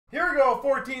Here we go,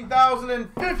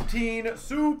 14,015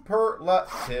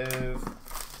 Superlative.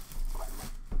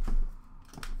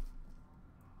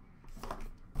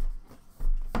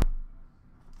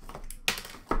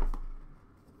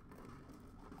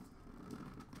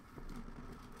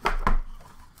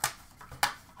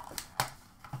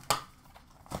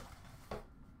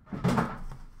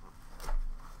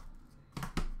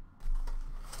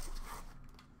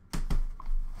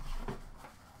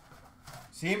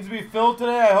 Seems to be filled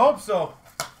today. I hope so.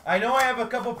 I know I have a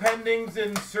couple pendings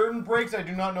in certain breaks. I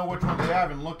do not know which ones they have. I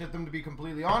haven't looked at them, to be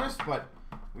completely honest, but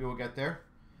we will get there.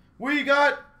 We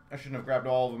got, I shouldn't have grabbed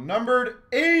all of them, numbered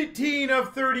 18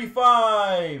 of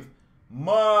 35.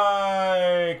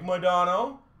 Mike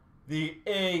Modano, the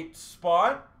 8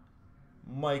 spot.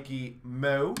 Mikey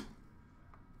Mo.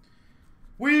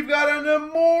 We've got an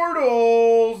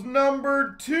Immortals,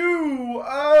 number 2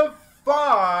 of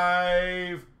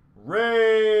 5.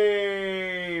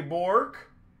 Ray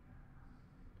Bork.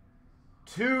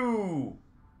 2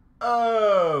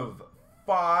 of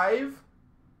 5.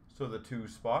 So the 2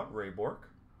 spot, Ray Bork.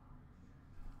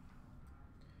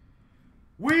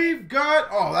 We've got,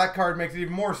 oh, that card makes it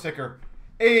even more sicker.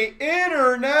 A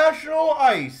International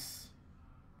Ice.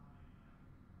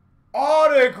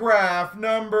 Autograph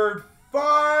numbered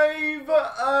 5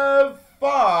 of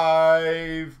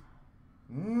 5.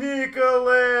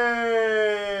 Nicholas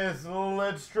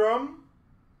Lidstrom.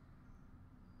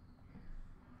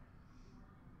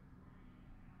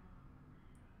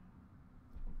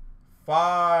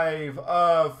 Five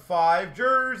of 5.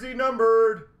 Jersey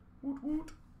numbered. Woot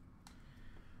woot.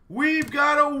 We've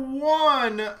got a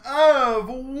 1 of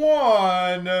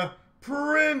 1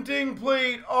 printing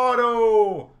plate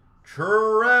auto.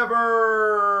 Trevor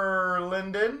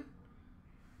Linden.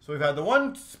 So we've had the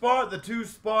 1 spot, the 2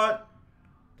 spot,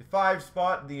 the 5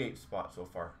 spot, the 8 spot so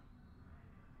far.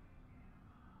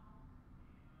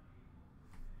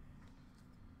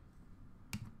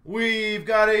 We've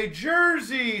got a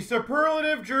jersey,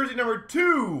 Superlative jersey number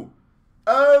 2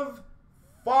 of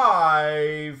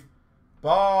 5.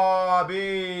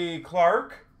 Bobby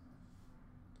Clark,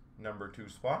 number 2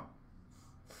 spot.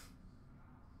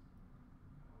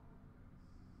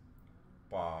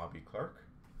 Bobby Clark.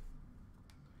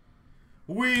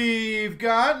 We've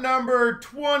got number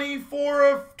 24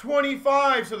 of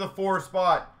 25, so the 4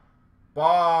 spot.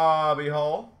 Bobby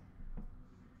Hull.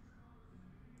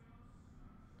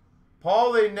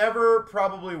 Paul, they never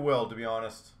probably will, to be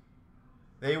honest.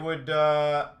 They would,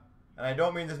 and I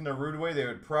don't mean this in a rude way, they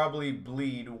would probably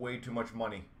bleed way too much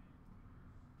money.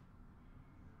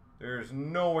 There's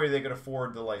no way they could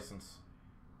afford the license.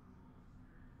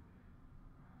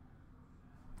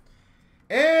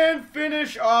 And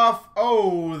finish off,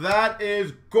 oh, that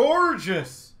is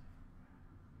gorgeous.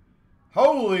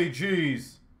 Holy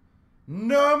jeez.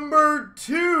 Number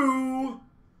 2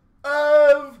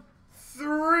 of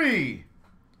 3.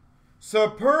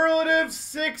 Superlative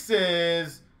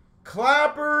 6s.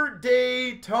 Clapper,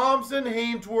 Day, Thompson,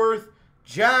 Hainsworth,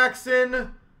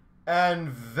 Jackson, and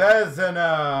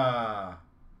Vezina.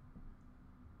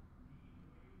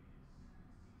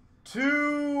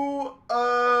 2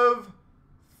 of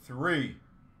 3.